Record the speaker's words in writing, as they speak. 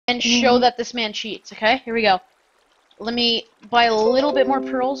and show that this man cheats, okay? Here we go. Let me buy a little bit more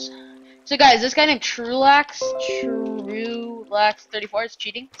pearls. So guys, this guy named trulax34 is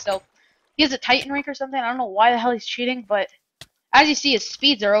cheating. So he has a Titan rank or something. I don't know why the hell he's cheating, but as you see, his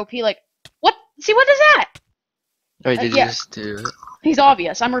speeds are OP. Like, what? See, what is that? Wait, did you yeah. just do it? He's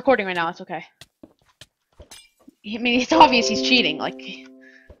obvious. I'm recording right now. It's okay. I mean, it's obvious he's cheating. Like,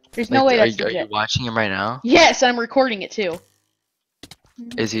 there's no way that's legit. Are you watching him right now? Yes, I'm recording it too.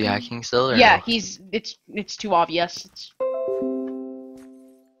 Is he hacking still? Or yeah, no? it's too obvious. It's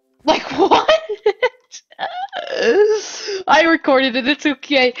like what? I recorded it. It's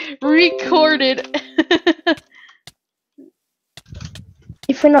okay. Recorded.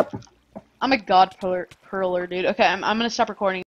 If we're not. I'm a god perler, dude. Okay, I'm gonna stop recording.